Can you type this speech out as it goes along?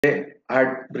I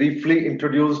had briefly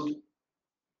introduced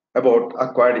about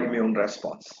acquired immune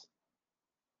response,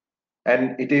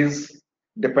 and it is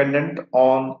dependent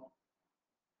on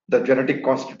the genetic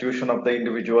constitution of the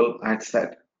individual, I had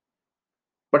said.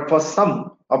 But for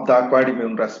some of the acquired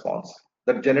immune response,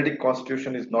 the genetic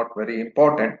constitution is not very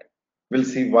important. We'll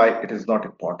see why it is not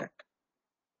important.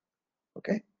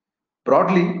 Okay.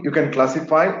 Broadly, you can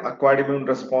classify acquired immune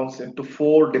response into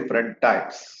four different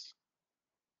types,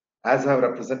 as I have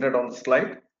represented on the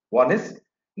slide. One is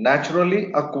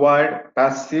naturally acquired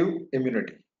passive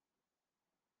immunity.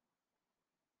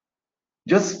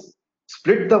 Just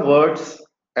split the words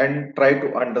and try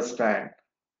to understand.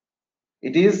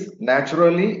 It is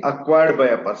naturally acquired by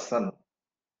a person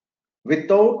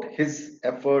without his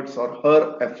efforts or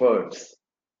her efforts,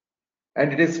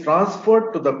 and it is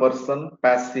transferred to the person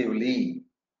passively.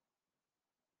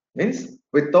 Means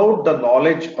without the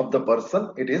knowledge of the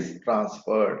person, it is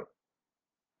transferred.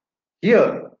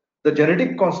 Here, the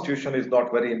genetic constitution is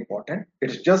not very important.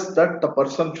 It's just that the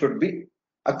person should be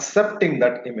accepting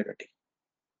that immunity.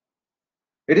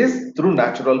 It is through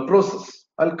natural process.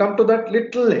 I'll come to that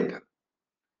little later.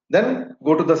 Then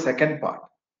go to the second part.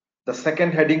 The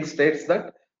second heading states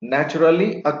that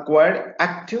naturally acquired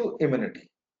active immunity.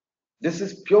 This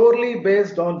is purely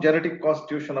based on genetic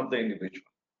constitution of the individual.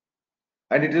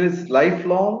 And it is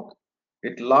lifelong.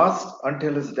 It lasts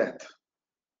until his death.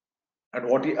 And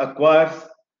what he acquires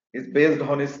is based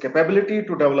on his capability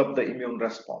to develop the immune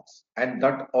response. And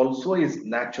that also is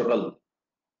natural.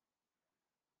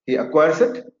 He acquires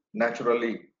it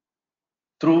naturally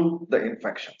through the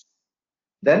infections.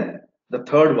 Then the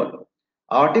third one,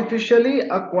 artificially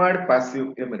acquired passive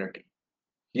immunity.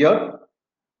 Here,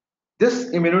 this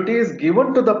immunity is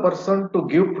given to the person to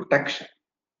give protection,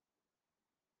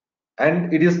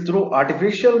 and it is through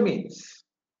artificial means,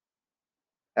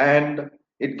 and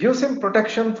it gives him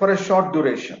protection for a short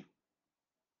duration,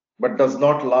 but does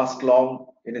not last long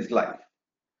in his life.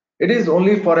 It is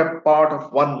only for a part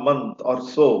of 1 month or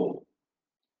so.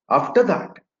 After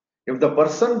that, if the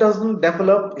person doesn't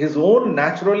develop his own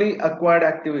naturally acquired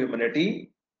active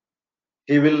immunity,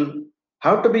 he will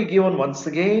have to be given once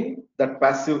again that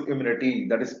passive immunity,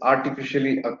 that is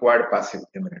artificially acquired passive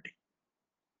immunity.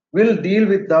 We'll deal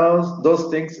with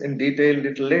those things in detail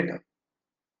little later.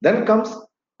 Then comes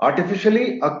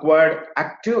artificially acquired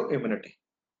active immunity.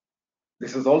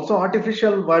 This is also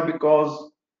artificial. Why?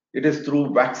 Because it is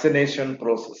through vaccination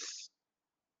process.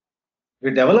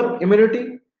 We develop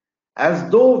immunity as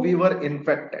though we were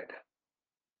infected,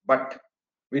 but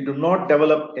we do not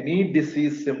develop any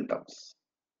disease symptoms.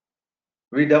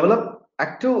 We develop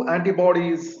active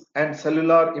antibodies and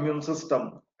cellular immune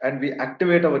system, and we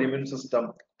activate our immune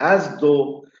system as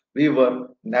though we were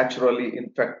naturally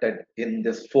infected in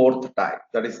this fourth type,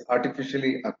 that is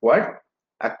artificially acquired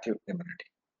active immunity.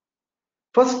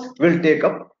 First, we'll take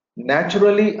up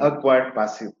naturally acquired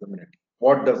passive immunity.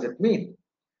 What does it mean?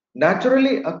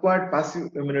 Naturally acquired passive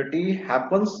immunity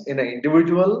happens in an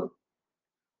individual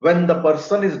when the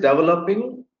person is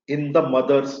developing in the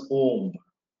mother's womb.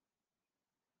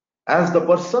 As the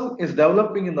person is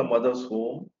developing in the mother's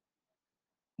womb,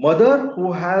 mother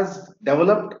who has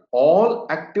developed all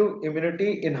active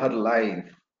immunity in her life,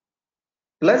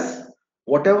 plus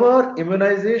whatever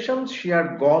immunizations she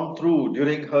had gone through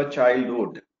during her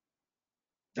childhood,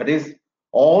 that is,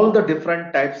 all the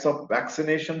different types of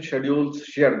vaccination schedules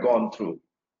she had gone through,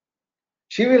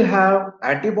 she will have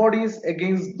antibodies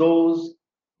against those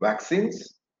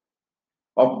vaccines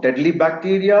of deadly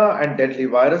bacteria and deadly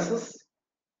viruses,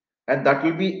 and that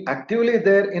will be actively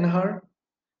there in her.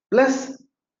 Plus,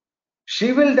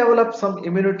 she will develop some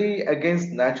immunity against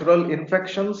natural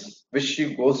infections which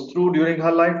she goes through during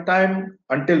her lifetime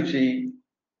until she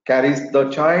carries the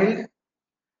child,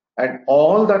 and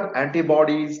all that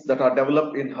antibodies that are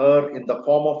developed in her in the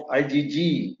form of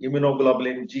IgG,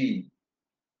 immunoglobulin G,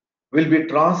 will be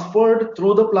transferred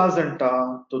through the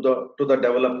placenta to the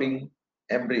developing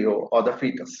embryo or the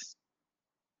fetus.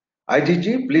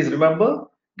 IgG, please remember,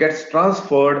 gets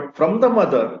transferred from the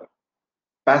mother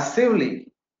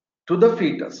passively to the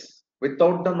fetus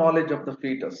without the knowledge of the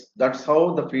fetus. That's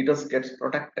how the fetus gets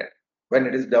protected when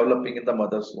it is developing in the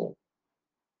mother's womb.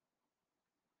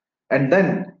 And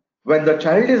then when the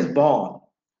child is born,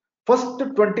 first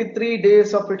 23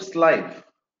 days of its life,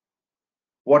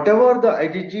 whatever the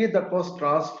IgG that was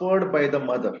transferred by the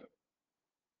mother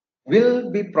will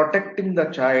be protecting the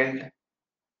child,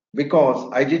 because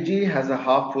IgG has a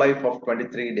half-life of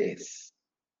 23 days.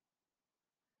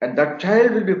 And that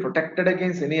child will be protected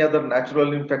against any other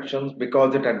natural infections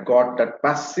because it had got that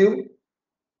passive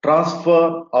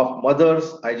transfer of mother's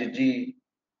IgG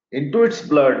into its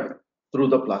blood through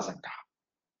the placenta.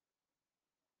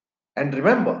 And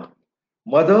remember,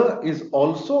 mother is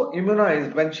also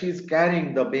immunized when she is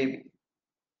carrying the baby.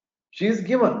 She is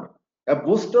given a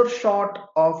booster shot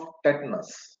of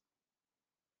tetanus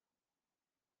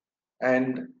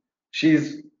and she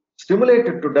is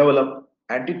stimulated to develop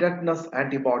anti-tetanus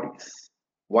antibodies.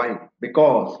 Why?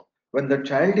 Because when the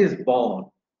child is born,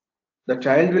 the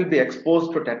child will be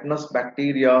exposed to tetanus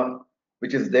bacteria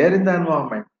which is there in the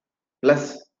environment,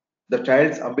 plus the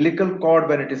child's umbilical cord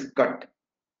when it is cut,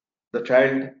 the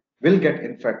child will get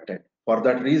infected. For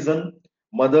that reason,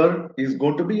 mother is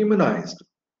going to be immunized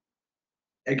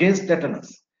against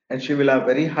tetanus and she will have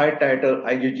very high titer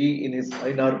IgG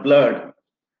in her blood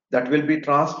that will be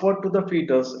transferred to the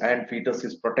fetus and fetus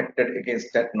is protected against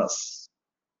tetanus.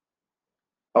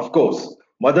 Of course,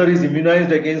 mother is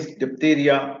immunized against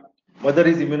diphtheria, mother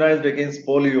is immunized against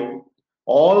polio.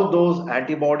 All those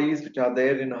antibodies which are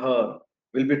there in her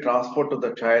will be transferred to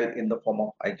the child in the form of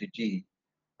IgG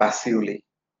passively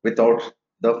without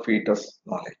the fetus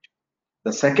knowledge.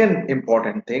 The second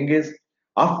important thing is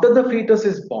after the fetus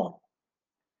is born,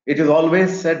 it is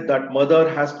always said that mother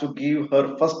has to give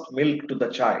her first milk to the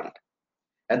child,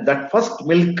 and that first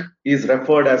milk is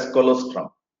referred as colostrum.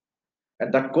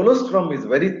 And that colostrum is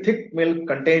very thick milk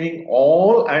containing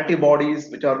all antibodies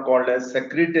which are called as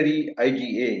secretory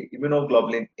IgA,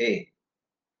 immunoglobulin A.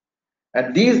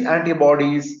 And these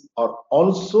antibodies are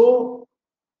also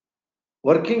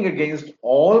working against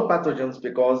all pathogens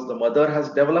because the mother has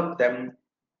developed them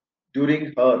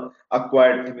during her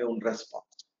acquired immune response.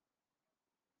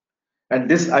 And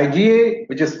this IgA,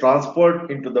 which is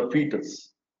transferred into the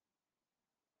fetus,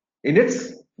 in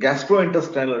its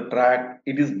gastrointestinal tract,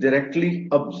 it is directly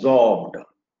absorbed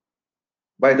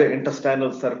by the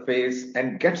intestinal surface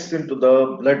and gets into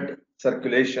the blood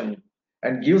circulation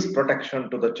and gives protection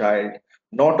to the child,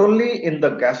 not only in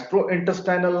the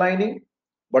gastrointestinal lining,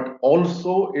 but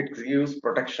also it gives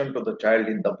protection to the child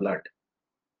in the blood.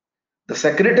 The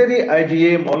secretory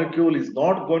IgA molecule is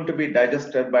not going to be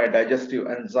digested by digestive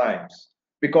enzymes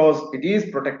because it is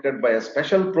protected by a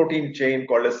special protein chain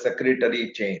called a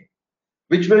secretory chain,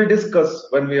 which we'll discuss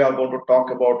when we are going to talk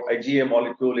about IgA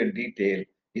molecule in detail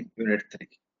in Unit 3.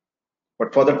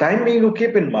 But for the time being, you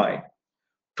keep in mind,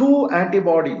 two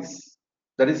antibodies,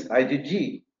 that is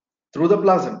IgG through the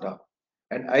placenta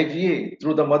and IgA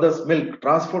through the mother's milk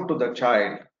transferred to the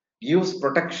child, gives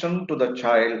protection to the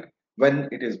child when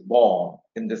it is born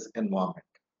in this environment.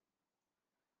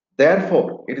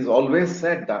 Therefore, it is always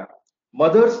said that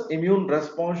mother's immune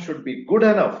response should be good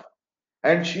enough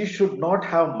and she should not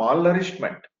have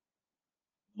malnourishment.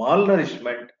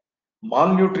 Malnourishment,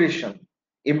 malnutrition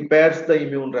impairs the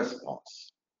immune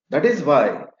response. That is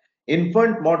why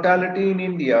infant mortality in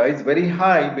India is very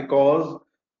high because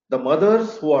the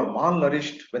mothers who are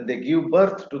malnourished when they give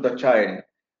birth to the child,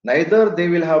 neither they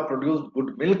will have produced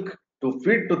good milk to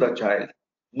feed to the child,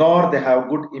 nor they have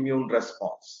good immune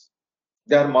response.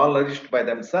 They are malnourished by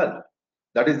themselves.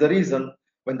 That is the reason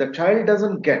when the child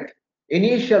doesn't get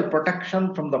initial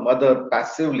protection from the mother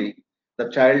passively, the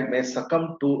child may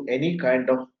succumb to any kind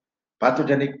of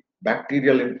pathogenic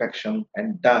bacterial infection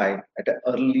and die at an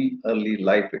early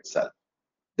life itself.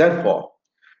 Therefore,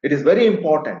 it is very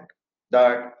important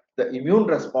that the immune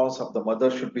response of the mother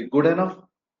should be good enough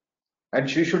and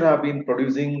she should have been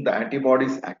producing the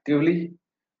antibodies actively.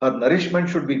 Her nourishment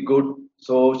should be good,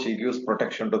 so she gives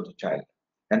protection to the child.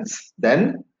 And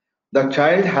then the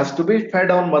child has to be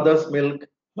fed on mother's milk,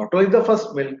 not only the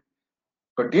first milk,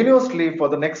 continuously for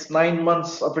the next 9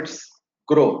 months of its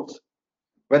growth.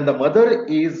 When the mother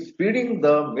is feeding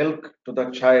the milk to the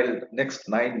child next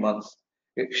 9 months,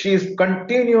 she is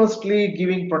continuously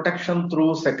giving protection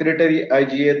through secretory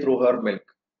IgA through her milk.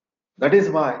 That is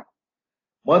why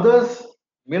mothers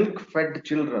milk fed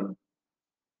children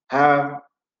have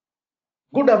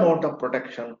good amount of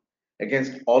protection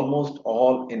against almost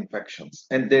all infections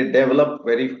and they develop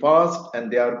very fast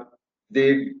and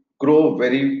they grow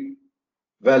very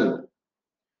well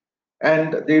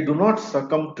and they do not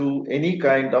succumb to any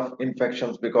kind of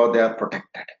infections because they are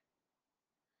protected.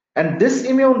 And this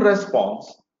immune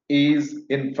response is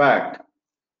in fact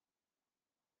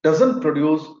doesn't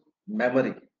produce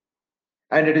memory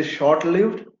and it is short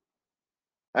lived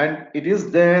and it is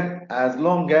there as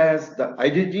long as the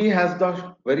IgG has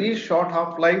the very short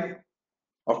half life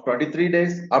of 23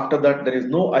 days. After that, there is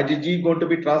no IgG going to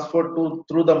be transferred to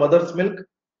through the mother's milk.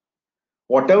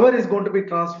 Whatever is going to be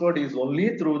transferred is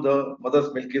only through the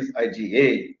mother's milk is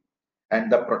IgA,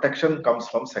 and the protection comes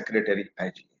from secretory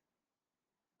IgA.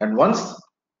 And once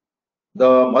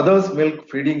the mother's milk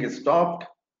feeding is stopped,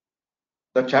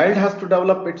 the child has to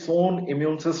develop its own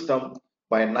immune system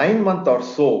By 9 months or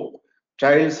so,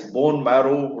 child's bone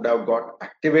marrow would have got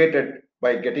activated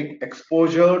by getting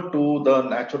exposure to the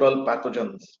natural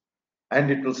pathogens, and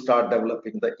it will start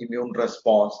developing the immune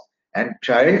response, and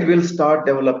child will start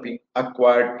developing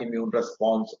acquired immune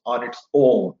response on its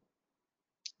own.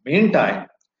 Meantime,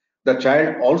 the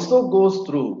child also goes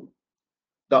through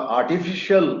the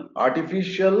artificial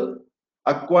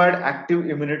acquired active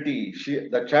immunity.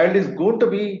 The child is going to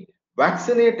be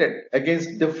vaccinated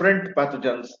against different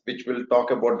pathogens, which we'll talk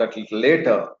about that little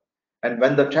later. And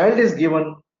when the child is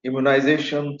given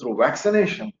immunization through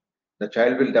vaccination, the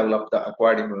child will develop the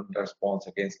acquired immune response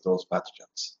against those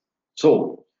pathogens.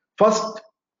 So first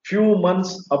few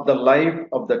months of the life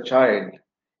of the child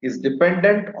is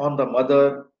dependent on the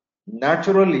mother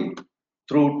naturally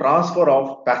through transfer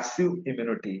of passive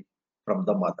immunity from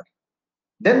the mother.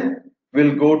 Then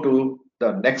we'll go to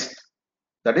the next,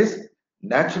 that is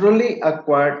naturally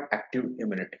acquired active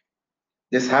immunity.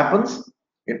 This happens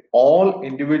in all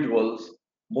individuals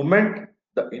moment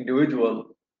the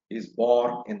individual is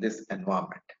born in this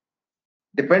environment.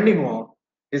 Depending on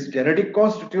his genetic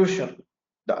constitution,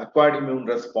 the acquired immune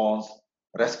response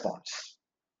responds.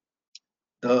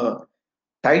 The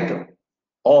title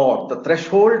or the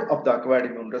threshold of the acquired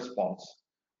immune response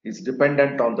is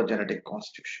dependent on the genetic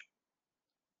constitution.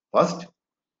 First,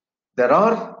 there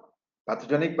are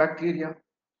pathogenic bacteria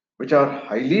which are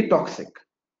highly toxic,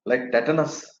 like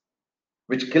tetanus,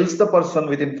 which kills the person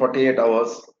within 48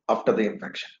 hours after the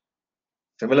infection.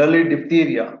 Similarly,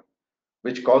 diphtheria,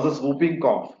 which causes whooping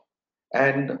cough,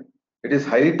 and it is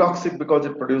highly toxic because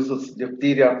it produces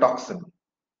diphtheria toxin.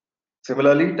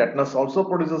 Similarly, tetanus also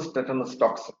produces tetanus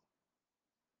toxin.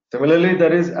 Similarly,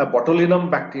 there is a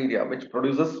botulinum bacteria which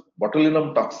produces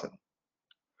botulinum toxin.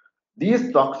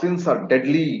 These toxins are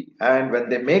deadly, and when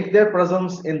they make their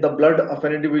presence in the blood of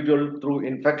an individual through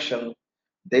infection,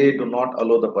 they do not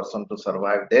allow the person to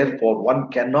survive. Therefore, one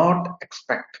cannot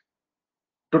expect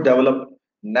to develop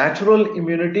natural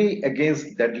immunity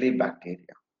against deadly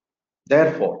bacteria.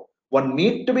 Therefore, one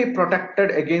needs to be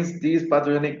protected against these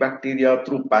pathogenic bacteria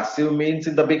through passive means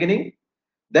in the beginning,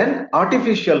 then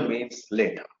artificial means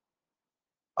later.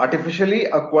 Artificially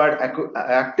acquired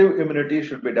active immunity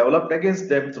should be developed against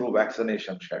them through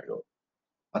vaccination schedule.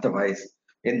 Otherwise,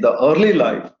 in the early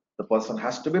life, the person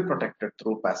has to be protected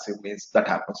through passive means that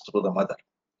happens through the mother.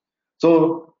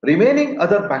 So, remaining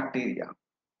other bacteria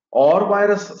or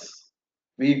viruses,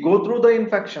 we go through the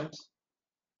infections,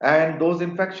 and those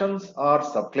infections are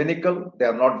subclinical, they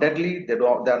are not deadly, they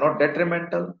are not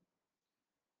detrimental,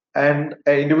 and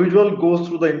an individual goes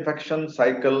through the infection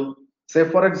cycle. Say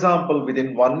for example,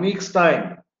 within 1 week's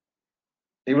time,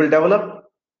 he will develop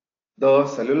the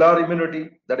cellular immunity,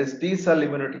 that is T cell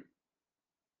immunity,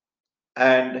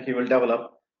 and he will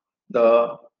develop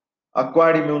the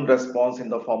acquired immune response in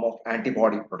the form of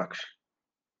antibody production.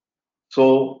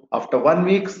 So after 1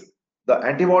 week, the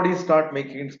antibodies start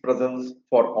making its presence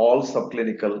for all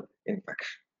subclinical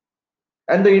infection,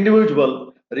 and the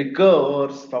individual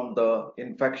recovers from the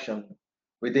infection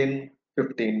within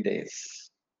 15 days.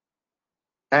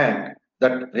 And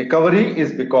that recovery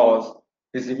is because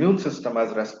his immune system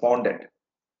has responded,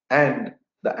 and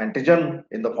the antigen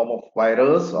in the form of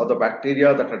virus or the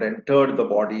bacteria that had entered the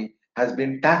body has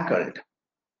been tackled,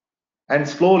 and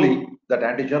slowly that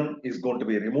antigen is going to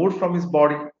be removed from his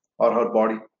body or her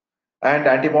body, and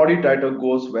antibody titer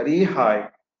goes very high,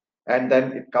 and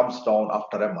then it comes down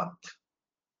after a month.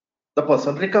 The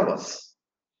person recovers.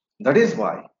 That is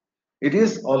why it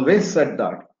is always said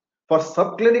that for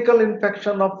subclinical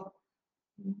infection of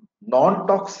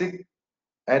non-toxic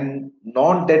and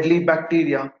non-deadly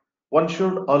bacteria, one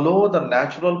should allow the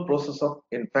natural process of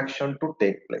infection to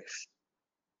take place.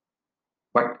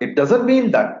 But it doesn't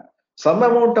mean that some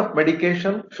amount of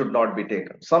medication should not be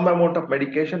taken. Some amount of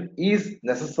medication is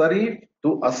necessary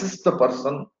to assist the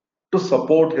person to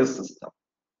support his system.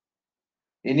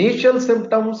 Initial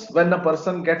symptoms when a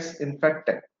person gets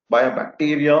infected by a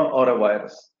bacteria or a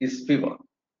virus is fever.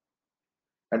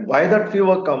 And why that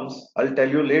fever comes, I'll tell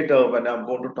you later when I'm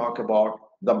going to talk about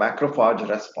the macrophage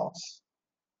response.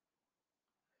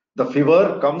 The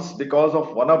fever comes because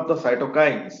of one of the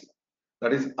cytokines,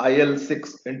 that is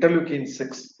IL-6, interleukin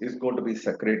 6 is going to be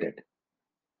secreted.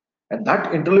 And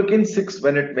that interleukin 6,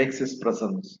 when it makes its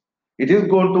presence, it is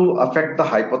going to affect the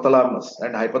hypothalamus,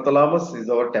 and hypothalamus is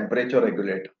our temperature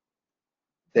regulator.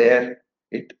 There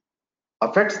it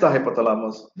affects the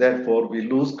hypothalamus, therefore we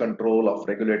lose control of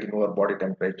regulating our body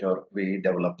temperature, we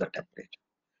develop the temperature.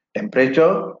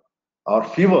 Temperature or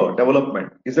fever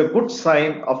development is a good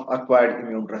sign of acquired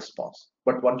immune response,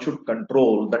 but one should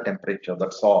control the temperature,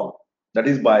 that's all. That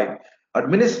is by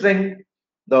administering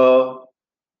the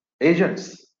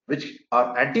agents which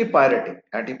are antipyretic.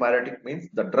 Antipyretic means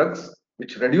the drugs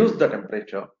which reduce the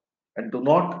temperature and do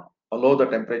not allow the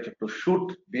temperature to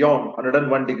shoot beyond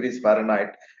 101 degrees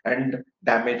Fahrenheit and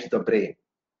damage the brain.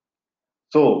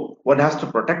 So one has to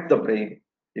protect the brain.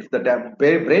 If the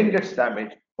brain gets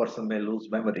damaged, person may lose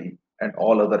memory and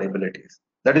all other abilities.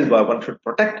 That is why one should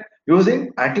protect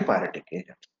using antipyretic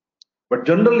agents. But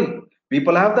generally,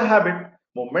 people have the habit,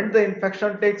 moment the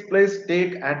infection takes place,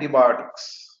 take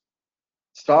antibiotics.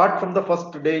 Start from the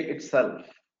first day itself,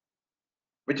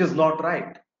 which is not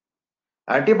right.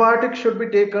 Antibiotics should be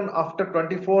taken after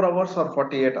 24 hours or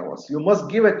 48 hours. You must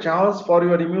give a chance for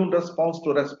your immune response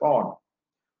to respond.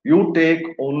 You take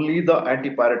only the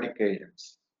antipyretic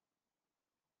agents.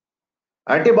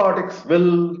 Antibiotics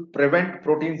will prevent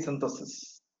protein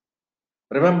synthesis.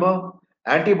 Remember,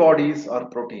 antibodies are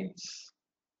proteins.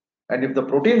 And if the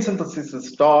protein synthesis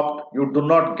is stopped, you do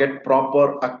not get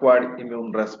proper acquired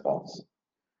immune response.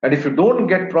 And if you don't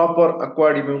get proper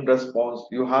acquired immune response,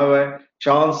 you have a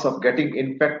chance of getting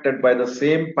infected by the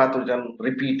same pathogen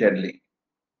repeatedly.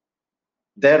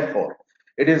 Therefore,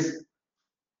 it is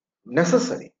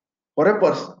necessary for a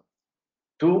person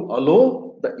to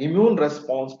allow the immune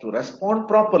response to respond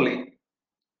properly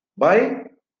by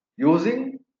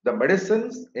using the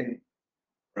medicines in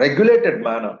regulated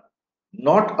manner,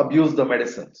 not abuse the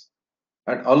medicines,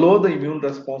 and allow the immune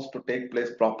response to take place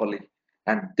properly.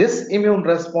 And this immune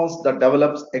response that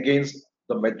develops against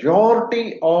the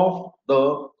majority of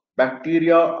the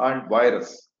bacteria and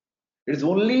virus. It is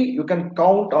only you can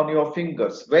count on your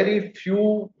fingers. Very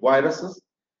few viruses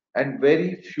and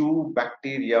very few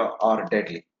bacteria are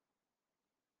deadly.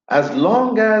 As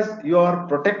long as you are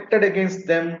protected against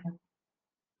them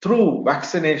through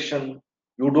vaccination,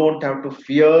 you don't have to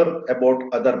fear about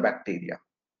other bacteria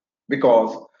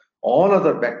because all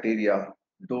other bacteria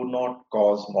do not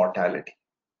cause mortality.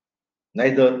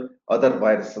 Neither other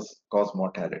viruses cause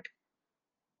mortality.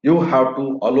 You have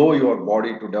to allow your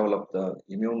body to develop the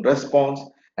immune response,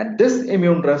 and this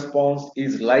immune response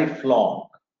is lifelong.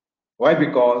 Why?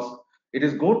 Because it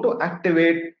is going to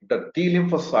activate the T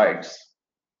lymphocytes.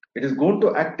 It is going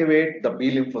to activate the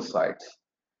B lymphocytes.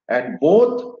 And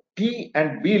both T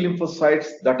and B lymphocytes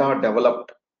that are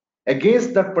developed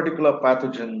against that particular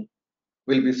pathogen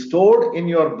will be stored in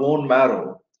your bone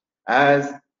marrow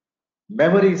as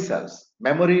memory cells,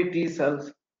 memory T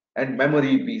cells, and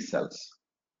memory B cells.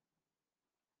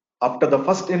 After the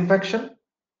first infection,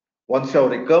 once you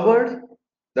have recovered,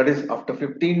 that is after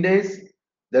 15 days,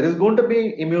 there is going to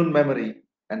be immune memory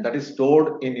and that is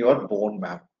stored in your bone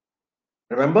marrow.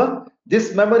 Remember,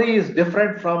 this memory is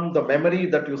different from the memory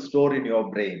that you store in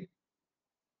your brain.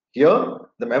 Here,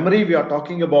 the memory we are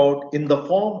talking about in the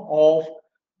form of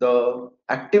the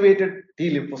activated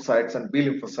T lymphocytes and B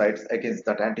lymphocytes against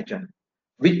that antigen,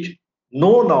 which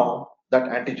know now that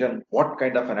antigen, what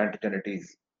kind of an antigen it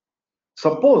is.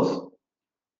 Suppose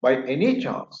by any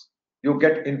chance you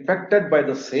get infected by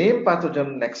the same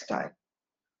pathogen next time,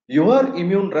 your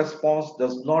immune response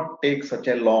does not take such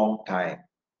a long time.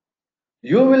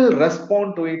 You will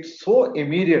respond to it so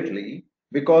immediately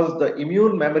because the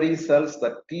immune memory cells,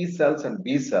 the T cells and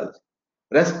B cells,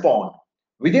 respond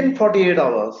within 48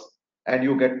 hours and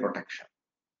you get protection.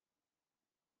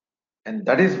 And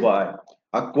that is why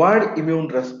acquired immune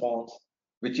response,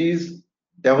 which is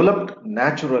developed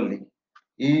naturally,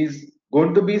 is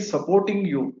going to be supporting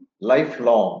you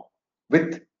lifelong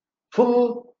with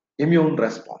full immune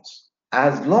response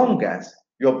as long as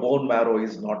your bone marrow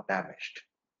is not damaged.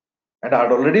 And I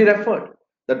had already referred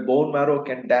that bone marrow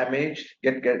can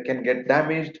can get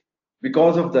damaged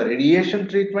because of the radiation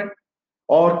treatment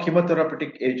or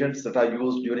chemotherapeutic agents that are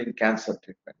used during cancer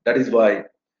treatment. That is why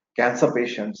cancer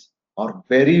patients are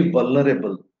very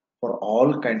vulnerable for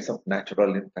all kinds of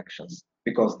natural infections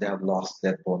because they have lost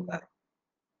their bone marrow.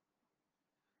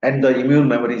 And the immune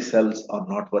memory cells are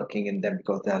not working in them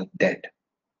because they are dead.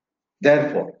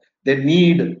 Therefore, they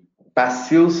need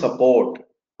passive support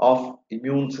of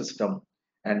immune system,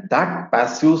 and that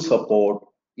passive support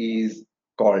is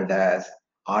called as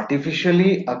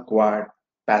artificially acquired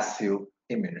passive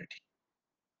immunity.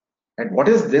 And what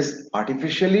is this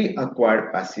artificially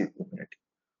acquired passive immunity?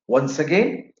 Once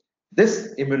again,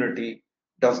 this immunity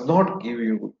does not give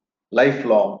you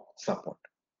lifelong support.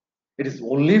 It is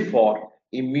only for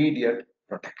immediate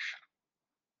protection.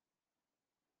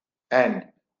 And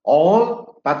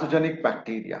all pathogenic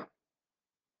bacteria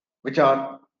which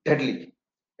are deadly,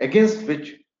 against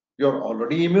which you're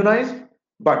already immunized,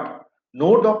 but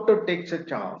no doctor takes a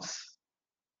chance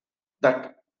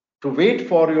that to wait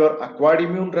for your acquired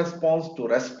immune response to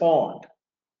respond.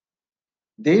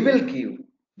 They will give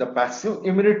the passive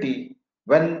immunity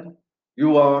when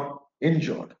you are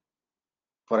injured.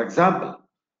 For example,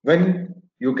 when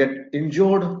you get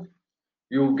injured,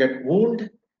 you get wound,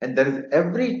 and there is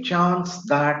every chance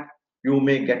that you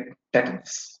may get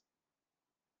tetanus.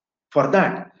 For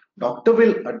that, doctor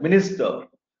will administer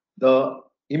the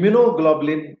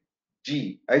immunoglobulin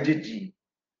G, IgG,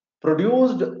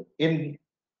 produced in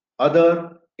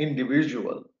other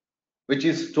individual, which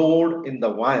is stored in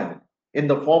the vial in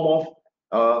the form of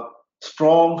a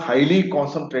strong, highly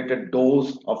concentrated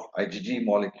dose of IgG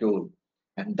molecule,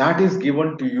 and that is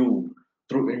given to you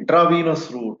through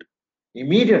intravenous route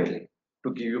immediately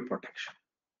to give you protection.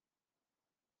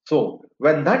 So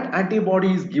when that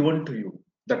antibody is given to you,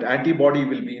 that antibody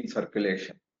will be in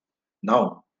circulation.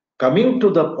 Now, coming to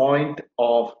the point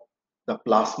of the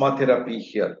plasma therapy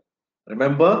here.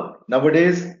 Remember,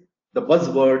 nowadays the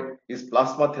buzzword is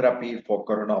plasma therapy for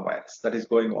coronavirus that is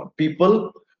going on.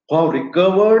 People who have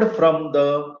recovered from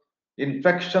the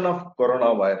infection of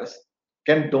coronavirus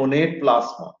can donate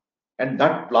plasma, and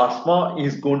that plasma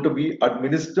is going to be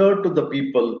administered to the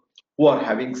people who are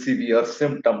having severe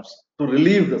symptoms to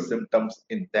relieve the symptoms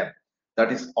in them.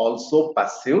 That is also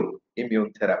passive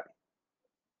immune therapy.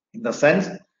 In the sense,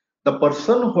 the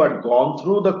person who had gone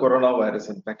through the coronavirus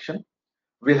infection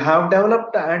will have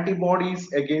developed the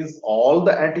antibodies against all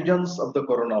the antigens of the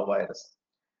coronavirus,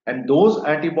 and those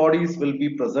antibodies will be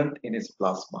present in his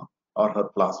plasma or her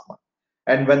plasma.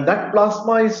 And when that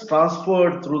plasma is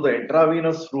transferred through the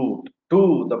intravenous route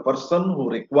to the person who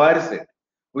requires it,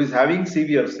 who is having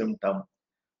severe symptom,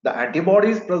 the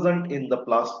antibodies present in the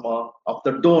plasma of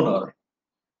the donor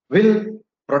will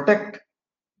protect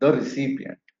the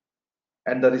recipient,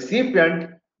 and the recipient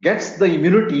gets the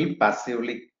immunity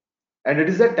passively, and it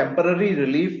is a temporary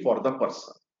relief for the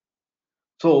person.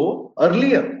 So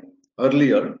earlier,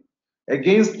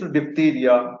 against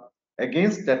diphtheria,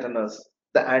 against tetanus,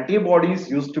 the antibodies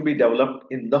used to be developed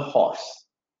in the horse,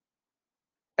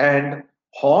 and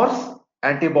horse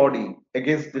antibody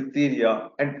against diphtheria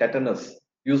and tetanus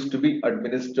used to be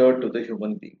administered to the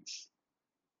human beings,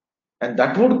 and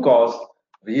that would cause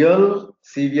real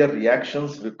severe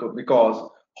reactions because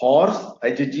horse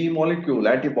IgG molecule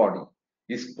antibody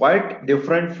is quite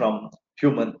different from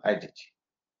human IgG.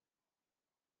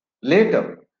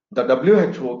 Later, the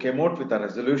WHO came out with a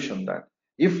resolution that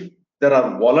if there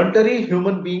are voluntary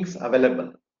human beings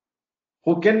available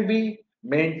who can be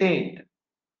maintained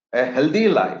a healthy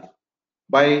life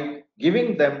by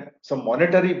giving them some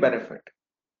monetary benefit,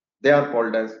 they are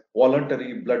called as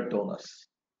voluntary blood donors.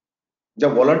 They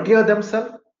volunteer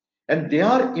themselves and they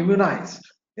are immunized,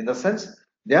 in the sense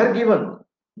they are given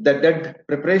the dead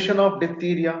preparation of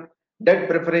diphtheria, dead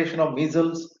preparation of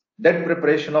measles, dead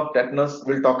preparation of tetanus.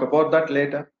 We'll talk about that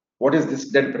later. What is this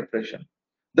dead preparation?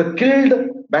 The killed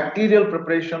bacterial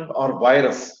preparation or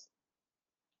virus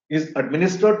is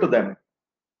administered to them.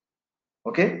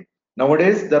 Okay.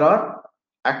 Nowadays there are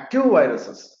active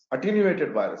viruses,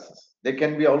 attenuated viruses. They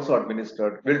can be also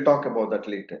administered. We'll talk about that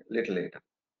later, little later.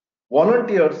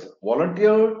 Volunteers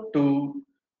volunteer to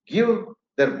give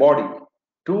their body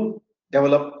to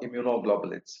develop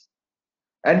immunoglobulins,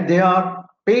 and they are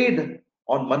paid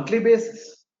on monthly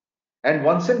basis, and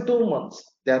once in 2 months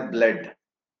their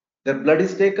blood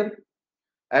is taken,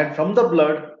 and from the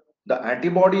blood the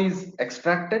antibody is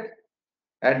extracted,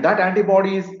 and that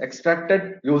antibody is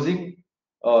extracted using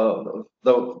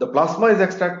the plasma is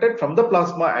extracted. From the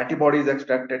plasma, antibody is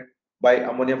extracted by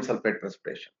ammonium sulfate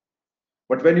respiration.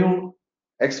 But when you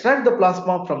extract the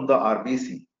plasma from the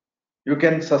RBC, you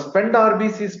can suspend the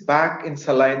RBCs back in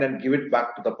saline and give it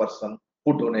back to the person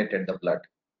who donated the blood.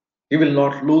 He will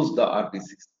not lose the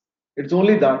RBCs. It's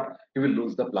only that he will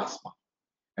lose the plasma.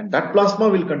 And that plasma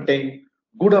will contain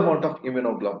good amount of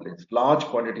immunoglobulins, large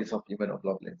quantities of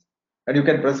immunoglobulins. And you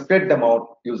can precipitate them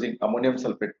out using ammonium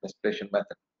sulfate precipitation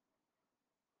method.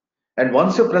 And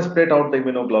once you precipitate out the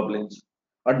immunoglobulins,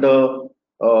 under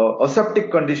aseptic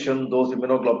condition, those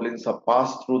immunoglobulins are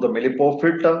passed through the millipore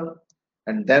filter,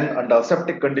 and then under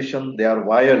aseptic condition, they are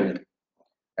vialed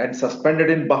and suspended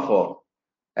in buffer,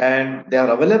 and they are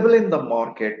available in the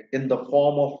market in the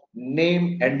form of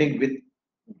name ending with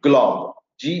glob,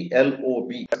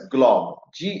 G-L-O-B, glob,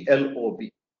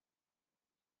 G-L-O-B.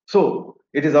 So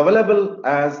it is available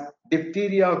as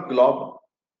diphtheria glob,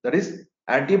 that is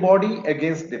antibody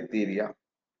against diphtheria.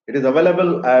 It is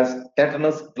available as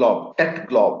tetanus glob, tet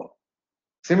glob.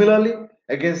 Similarly,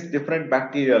 against different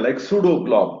bacteria like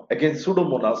pseudoglob, against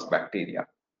pseudomonas bacteria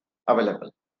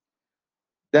available.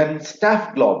 Then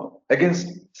staph glob against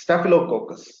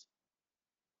staphylococcus.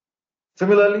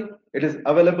 Similarly, it is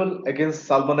available against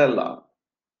salmonella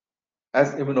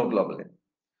as immunoglobulin.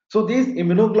 So these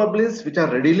immunoglobulins which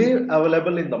are readily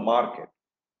available in the market,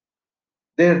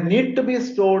 they need to be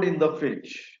stored in the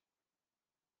fridge.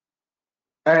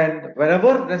 And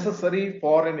whenever necessary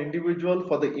for an individual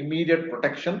for the immediate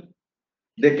protection,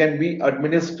 they can be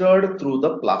administered through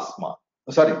the plasma,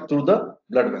 sorry, through the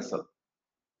blood vessel,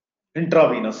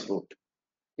 intravenous route.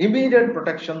 Immediate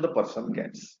protection the person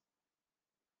gets.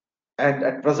 And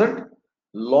at present,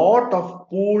 lot of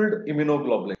pooled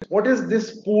immunoglobulin. What is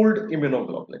this pooled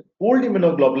immunoglobulin? Pooled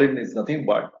immunoglobulin is nothing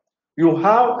but you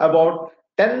have about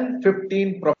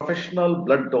 10-15 professional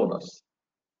blood donors,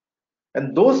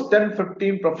 and those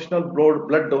 10-15 professional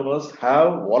blood donors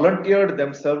have volunteered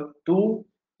themselves to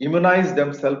immunize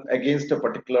themselves against a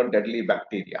particular deadly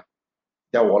bacteria.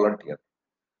 They are volunteered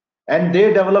and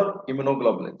they develop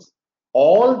immunoglobulins.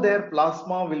 All their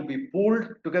plasma will be pooled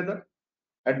together,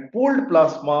 and pooled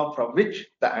plasma from which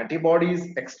the antibody is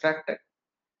extracted,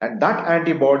 and that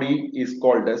antibody is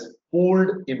called as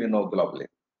pooled immunoglobulin.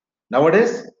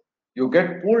 Nowadays, you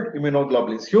get pooled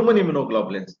immunoglobulins, human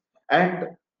immunoglobulins, and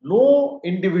no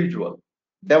individual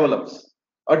develops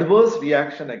adverse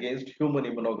reaction against human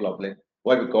immunoglobulin.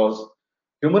 Why? Because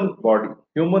human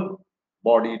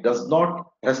body does not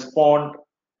respond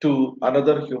to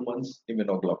another human's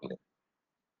immunoglobulin.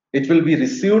 It will be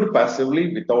received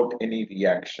passively without any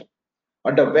reaction.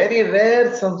 Under very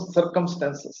rare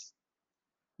circumstances,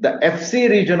 the FC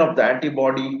region of the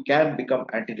antibody can become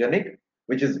antigenic,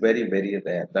 which is very, very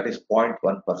rare. That is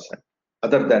 0.1%.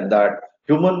 Other than that,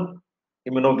 human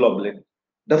immunoglobulin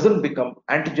doesn't become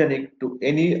antigenic to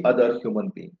any other human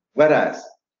being. Whereas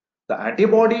the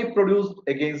antibody produced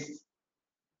against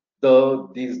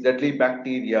these deadly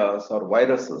bacteria or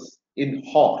viruses in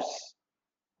horse,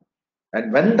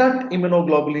 and when that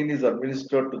immunoglobulin is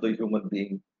administered to the human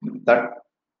being, that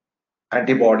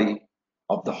antibody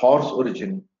of the horse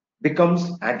origin becomes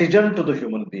antigen to the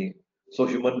human being. So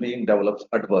human being develops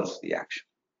adverse reaction.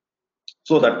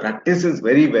 So that practice is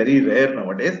very, very rare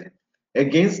nowadays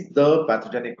against the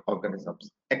pathogenic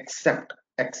organisms, except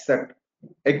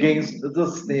against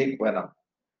the snake venom.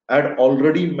 I had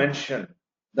already mentioned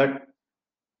that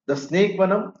the snake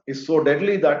venom is so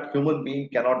deadly that human being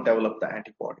cannot develop the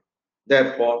antibody.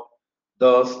 Therefore,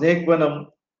 the snake venom,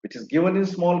 which is given in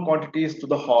small quantities to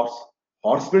the horse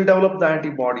will develop the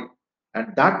antibody, and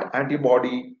that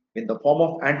antibody in the form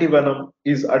of antivenom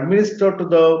is administered to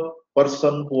the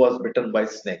person who was bitten by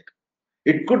snake.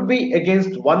 It could be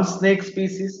against one snake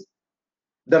species.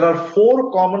 There are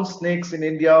four common snakes in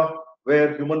India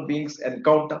where human beings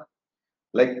encounter,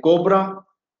 like cobra,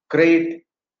 crate,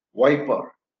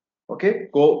 viper. Okay,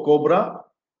 cobra,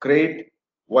 crate,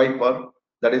 viper,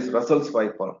 that is Russell's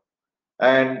viper,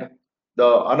 and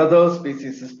the another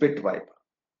species is pit viper.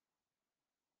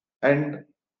 And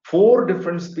four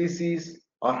different species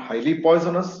are highly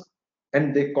poisonous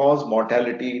and they cause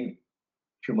mortality in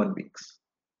human beings.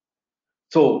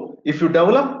 So if you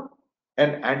develop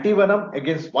an antivenom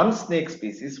against one snake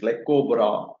species like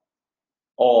cobra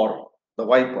or the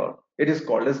viper, it is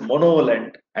called as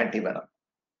monovalent antivenom.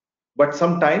 But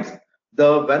sometimes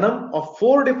the venom of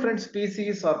four different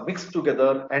species are mixed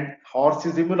together and horse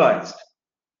is immunized.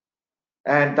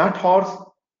 And that horse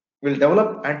will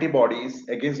develop antibodies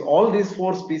against all these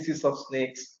four species of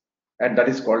snakes, and that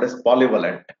is called as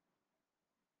polyvalent.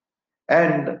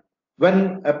 And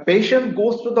when a patient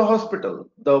goes to the hospital,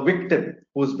 the victim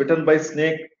who is bitten by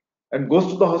snake and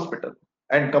goes to the hospital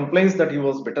and complains that he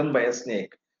was bitten by a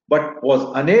snake but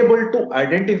was unable to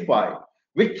identify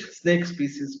which snake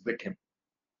species bit him,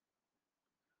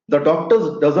 the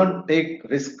doctor doesn't take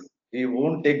risk. He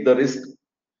won't take the risk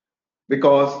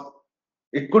because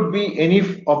it could be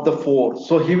any of the four,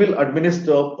 so he will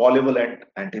administer polyvalent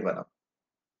antivenom.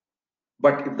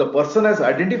 But if the person has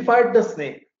identified the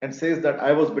snake and says that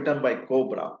I was bitten by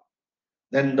cobra,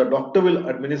 then the doctor will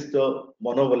administer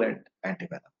monovalent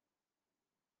antivenom.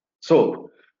 So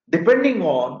depending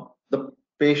on the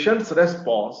patient's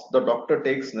response, the doctor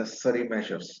takes necessary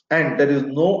measures, and there is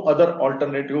no other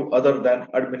alternative other than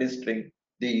administering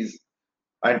these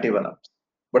antivenoms.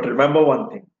 But remember one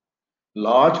thing,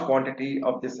 large quantity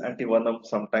of this antivenom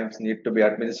sometimes need to be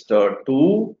administered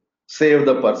to save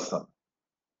the person.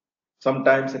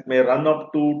 Sometimes it may run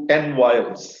up to 10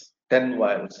 vials, 10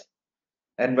 vials.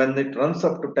 And when it runs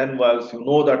up to 10 vials, you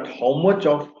know that how much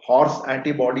of horse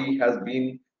antibody has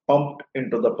been pumped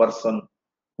into the person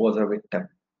who was a victim.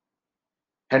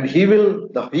 And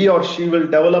he or she will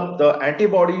develop the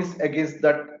antibodies against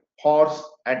that horse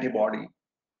antibody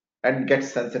and get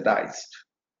sensitized.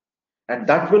 And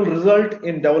that will result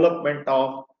in development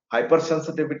of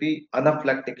hypersensitivity,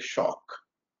 anaphylactic shock.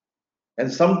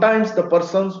 And sometimes the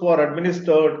persons who are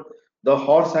administered the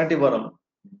horse antivenom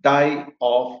die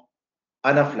of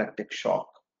anaphylactic shock,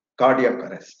 cardiac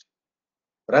arrest,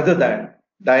 rather than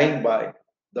dying by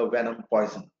the venom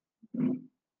poison.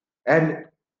 And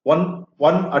one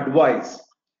advice: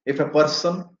 if a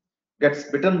person gets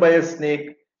bitten by a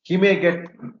snake, he may get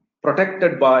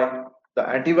protected by the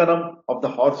antivenom of the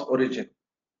horse origin.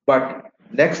 But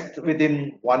next,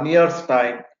 within 1 year's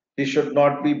time, he should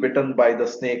not be bitten by the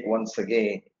snake once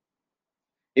again.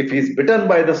 If he is bitten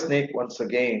by the snake once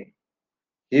again,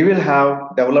 he will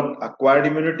have developed acquired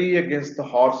immunity against the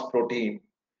horse protein.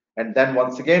 And then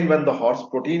once again, when the horse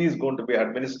protein is going to be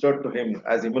administered to him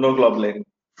as immunoglobulin,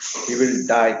 he will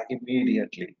die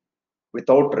immediately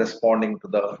without responding to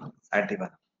the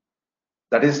antivenom.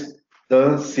 That is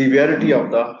the severity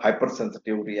of the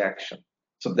hypersensitive reaction.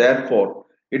 So therefore,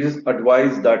 it is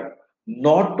advised that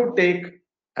not to take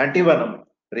antivenom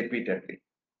repeatedly.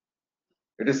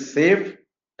 It is safe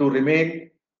to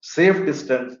remain safe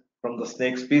distance from the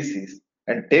snake species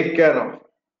and take care of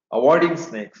avoiding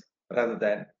snakes rather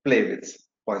than play with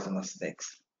poisonous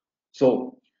snakes.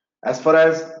 So, as far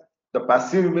as the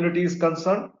passive immunity is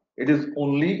concerned, it is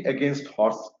only against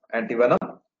horse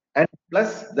antivenom, and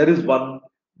plus there is one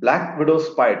black widow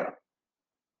spider.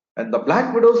 And the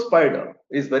black widow spider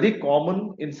is very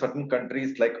common in certain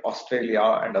countries like Australia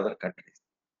and other countries.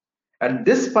 And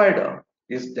this spider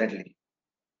is deadly.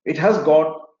 It has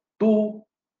got two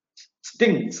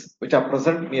stings which are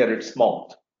present near its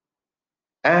mouth.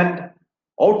 And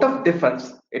out of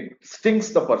defense, it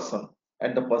stings the person,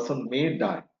 and the person may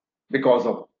die because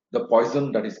of the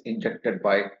poison that is injected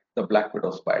by the black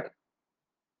widow spider.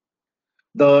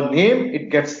 The name it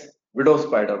gets widow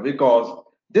spider because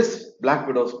this black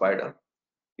widow spider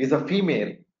is a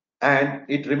female and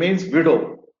it remains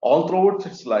widow all throughout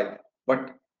its life,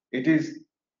 but it is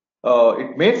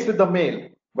it mates with the male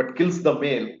but kills the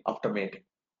male after mating.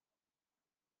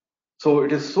 So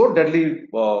it is so deadly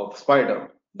spider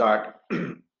that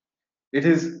it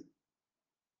is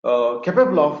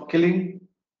capable of killing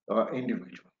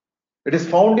individual. It is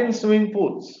found in swimming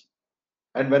pools,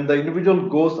 and when the individual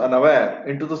goes unaware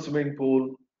into the swimming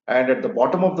pool, and at the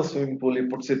bottom of the swimming pool he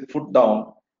puts his foot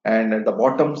down, and at the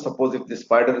bottom, suppose if the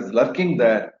spider is lurking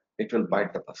there, it will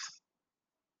bite the person.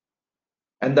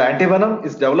 And the antivenom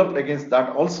is developed against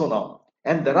that also now.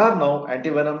 And there are now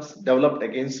antivenoms developed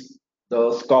against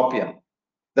the scorpion.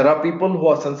 There are people who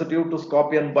are sensitive to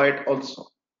scorpion bite also.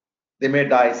 They may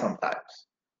die sometimes.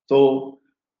 So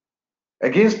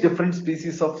against different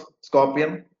species of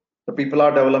scorpion, the people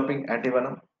are developing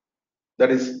antivenom.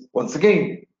 That is, once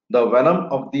again, the venom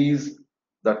of these,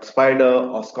 that spider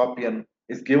or scorpion,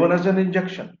 is given as an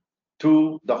injection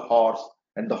to the horse,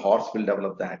 and the horse will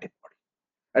develop the antibody.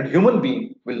 And human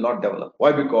being will not develop.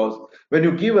 Why? Because when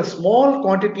you give a small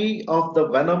quantity of the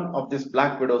venom of this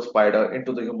black widow spider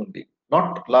into the human being,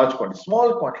 not large quantity,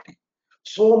 small quantity,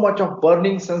 so much of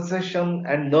burning sensation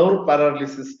and nerve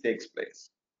paralysis takes place.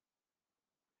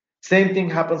 Same thing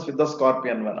happens with the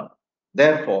scorpion venom.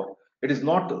 Therefore, it is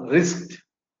not risked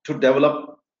to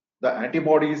develop the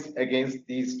antibodies against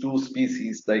these two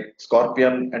species like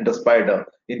scorpion and the spider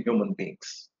in human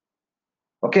beings.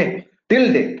 Okay,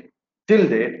 till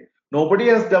date, nobody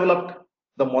has developed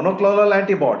the monoclonal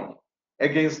antibody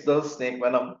against the snake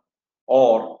venom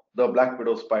or the black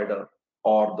widow spider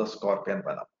or the scorpion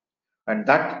venom. And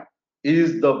that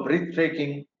is the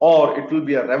breathtaking, or it will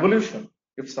be a revolution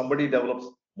if somebody develops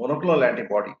monoclonal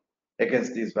antibody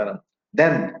against these venom.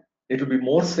 Then it will be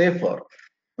more safer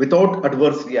without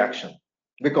adverse reaction,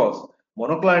 because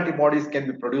monoclonal antibodies can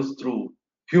be produced through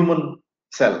human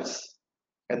cells,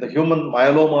 and the human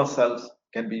myeloma cells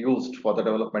can be used for the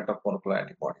development of monoclonal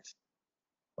antibodies.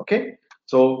 Okay,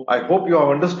 so I hope you have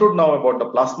understood now about the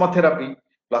plasma therapy.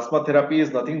 Plasma therapy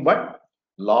is nothing but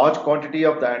large quantity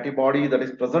of the antibody that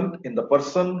is present in the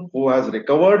person who has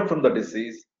recovered from the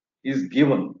disease is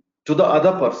given to the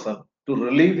other person to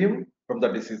relieve him from the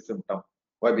disease symptom.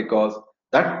 Why? Because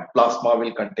that plasma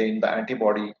will contain the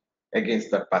antibody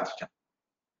against that pathogen.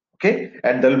 Okay,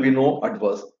 and there will be no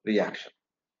adverse reaction.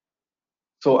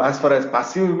 So as far as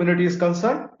passive immunity is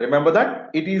concerned, remember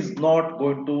that it is not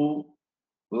going to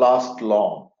last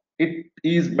long. It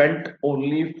is meant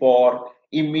only for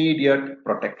immediate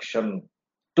protection,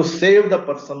 to save the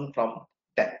person from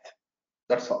death.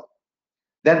 That's all.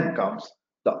 Then comes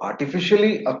the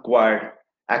artificially acquired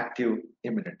active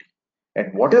immunity.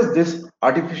 And what is this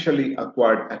artificially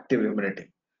acquired active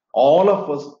immunity? All of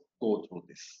us go through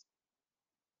this.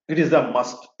 It is a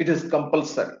must, it is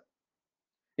compulsory.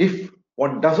 If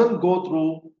one doesn't go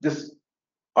through this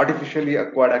artificially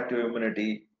acquired active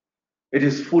immunity, it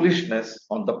is foolishness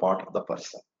on the part of the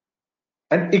person.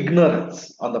 and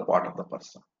ignorance on the part of the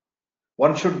person.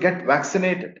 One should get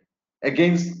vaccinated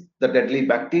against the deadly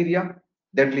bacteria,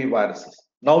 deadly viruses.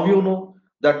 Now you know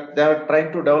that they are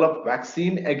trying to develop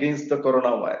vaccine against the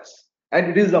coronavirus, and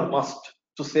it is a must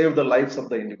to save the lives of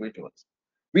the individuals.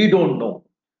 We don't know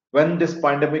when this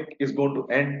pandemic is going to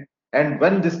end, and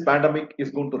when this pandemic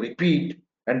is going to repeat,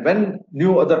 and when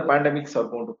new other pandemics are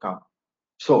going to come.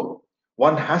 So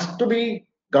one has to be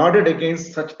guarded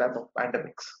against such type of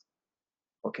pandemics.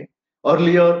 Okay.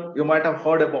 Earlier, you might have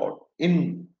heard about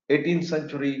in 18th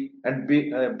century and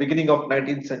beginning of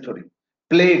 19th century,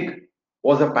 plague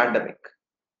was a pandemic,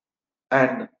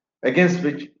 and against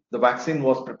which the vaccine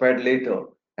was prepared later,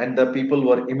 and the people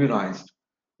were immunized.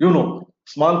 You know,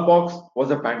 smallpox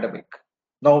was a pandemic.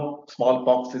 Now,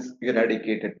 smallpox is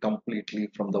eradicated completely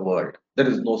from the world. There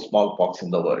is no smallpox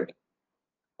in the world.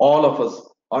 All of us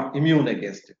are immune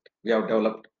against it. We have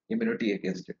developed immunity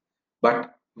against it,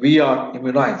 but we are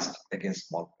immunized against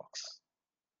smallpox.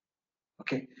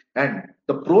 Okay, and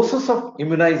the process of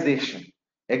immunization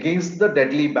against the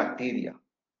deadly bacteria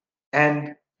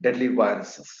and deadly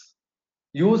viruses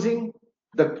using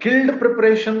the killed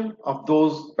preparation of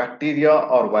those bacteria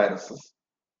or viruses,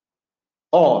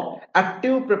 or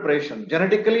active preparation,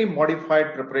 genetically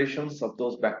modified preparations of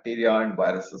those bacteria and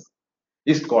viruses,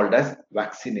 is called as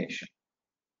vaccination.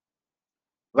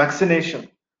 Vaccination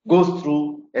goes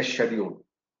through a schedule.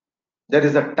 There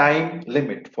is a time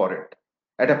limit for it.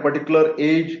 At a particular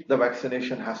age, the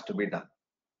vaccination has to be done.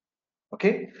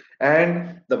 Okay,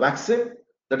 and the vaccine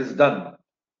that is done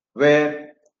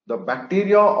where the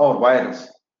bacteria or virus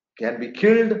can be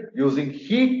killed using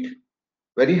heat,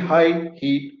 very high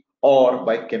heat, or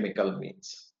by chemical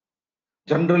means.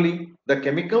 Generally, the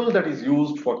chemical that is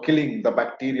used for killing the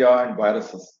bacteria and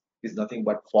viruses is nothing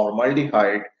but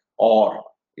formaldehyde, or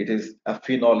it is a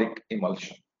phenolic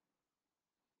emulsion.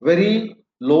 Very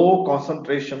low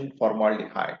concentration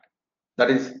formaldehyde, that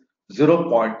is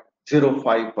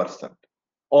 0.05%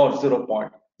 or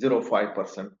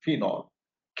 0.05% phenol,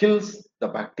 kills the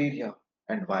bacteria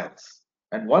and virus.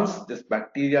 And once this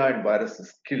bacteria and virus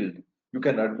is killed, you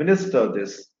can administer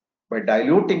this by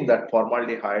diluting that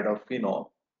formaldehyde or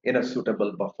phenol in a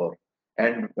suitable buffer.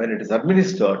 And when it is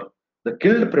administered, the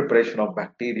killed preparation of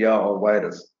bacteria or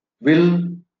virus will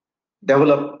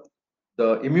develop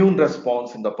the immune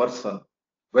response in the person,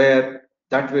 where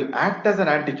that will act as an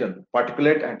antigen,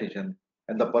 particulate antigen,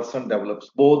 and the person develops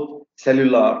both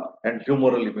cellular and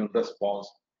humoral immune response,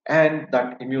 and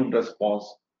that immune response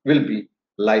will be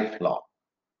lifelong.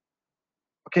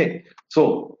 Okay,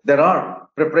 so there are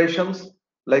preparations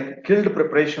like killed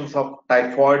preparations of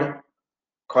typhoid,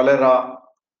 cholera,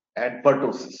 and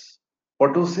pertussis.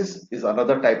 Pertussis is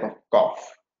another type of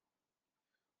cough.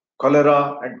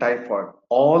 Cholera and typhoid,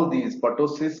 all these,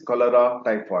 pertussis, cholera,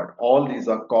 typhoid, all these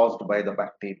are caused by the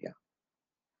bacteria.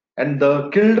 And the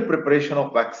killed preparation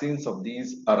of vaccines of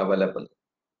these are available.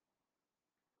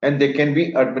 And they can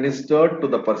be administered to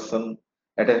the person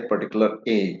at a particular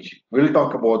age. We'll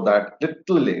talk about that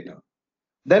little later.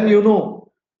 Then you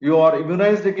know you are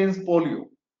immunized against polio.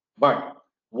 But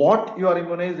what you are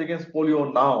immunized against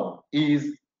polio now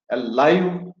is a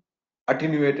live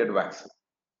attenuated vaccine.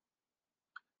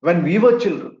 When we were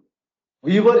children,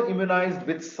 we were immunized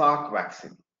with Salk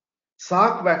vaccine.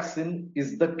 Salk vaccine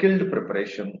is the killed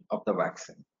preparation of the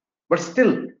vaccine. But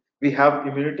still, we have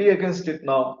immunity against it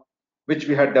now, which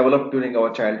we had developed during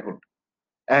our childhood.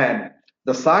 And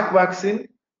the Salk vaccine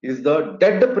is the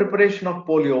dead preparation of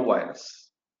polio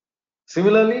virus.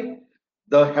 Similarly,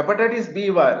 the hepatitis B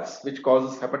virus, which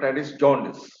causes hepatitis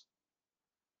jaundice,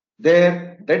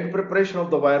 their dead preparation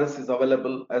of the virus is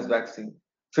available as vaccine.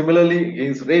 Similarly,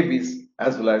 against rabies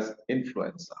as well as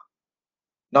influenza.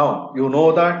 Now, you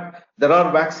know that there are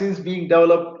vaccines being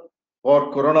developed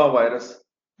for coronavirus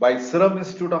by Serum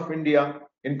Institute of India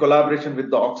in collaboration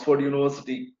with the Oxford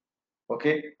University,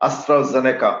 okay,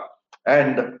 AstraZeneca,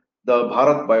 and the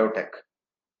Bharat Biotech.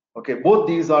 Okay, both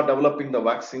these are developing the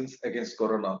vaccines against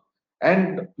corona.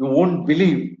 And you won't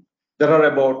believe there are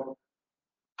about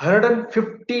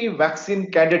 150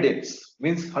 vaccine candidates,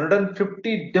 means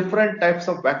 150 different types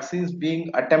of vaccines being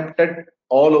attempted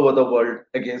all over the world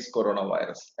against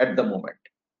coronavirus at the moment.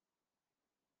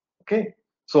 Okay,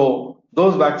 so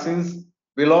those vaccines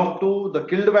belong to the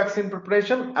killed vaccine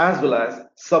preparation as well as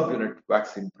subunit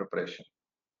vaccine preparation.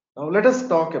 Now let us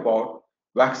talk about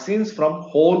vaccines from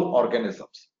whole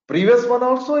organisms. Previous one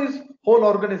also is whole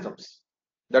organisms,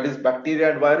 that is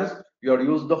bacteria and virus. You are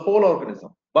used the whole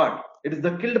organism, but it is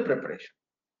the killed preparation.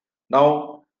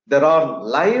 Now, there are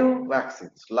live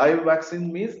vaccines. Live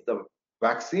vaccine means the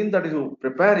vaccine that you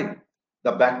preparing,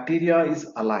 the bacteria is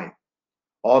alive.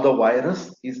 or the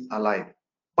virus is alive,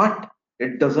 but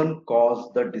it doesn't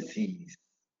cause the disease.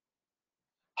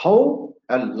 How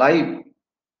a live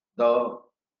the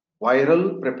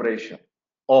viral preparation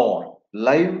or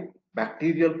live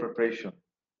bacterial preparation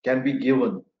can be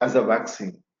given as a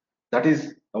vaccine, that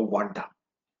is a wonder.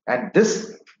 And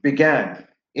this began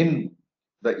in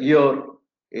the year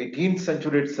 18th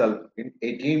century itself, in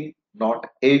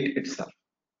 1808 itself.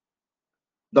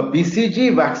 The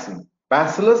BCG vaccine,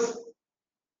 Bacillus,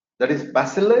 that is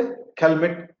Bacille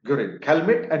calmette guerin.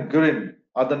 Calmette and guerin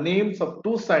are the names of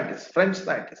two scientists, French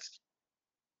scientists,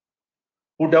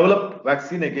 who developed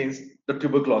vaccine against the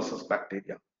tuberculosis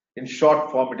bacteria. In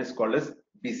short form, it is called as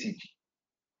BCG.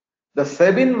 The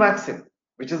Sabin vaccine,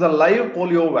 which is a live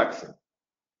polio vaccine.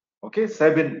 Okay,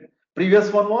 Sabin.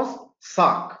 Previous one was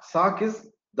Salk. Salk is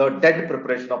the dead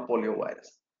preparation of polio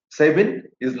virus. Sabin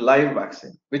is live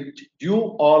vaccine, which you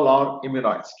all are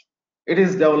immunized. It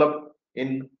is developed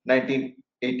in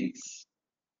 1980s.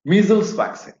 Measles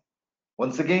vaccine.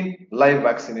 Once again, live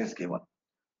vaccine is given.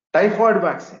 Typhoid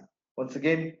vaccine. Once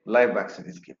again, live vaccine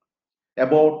is given.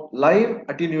 About live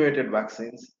attenuated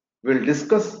vaccines, we'll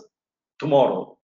discuss tomorrow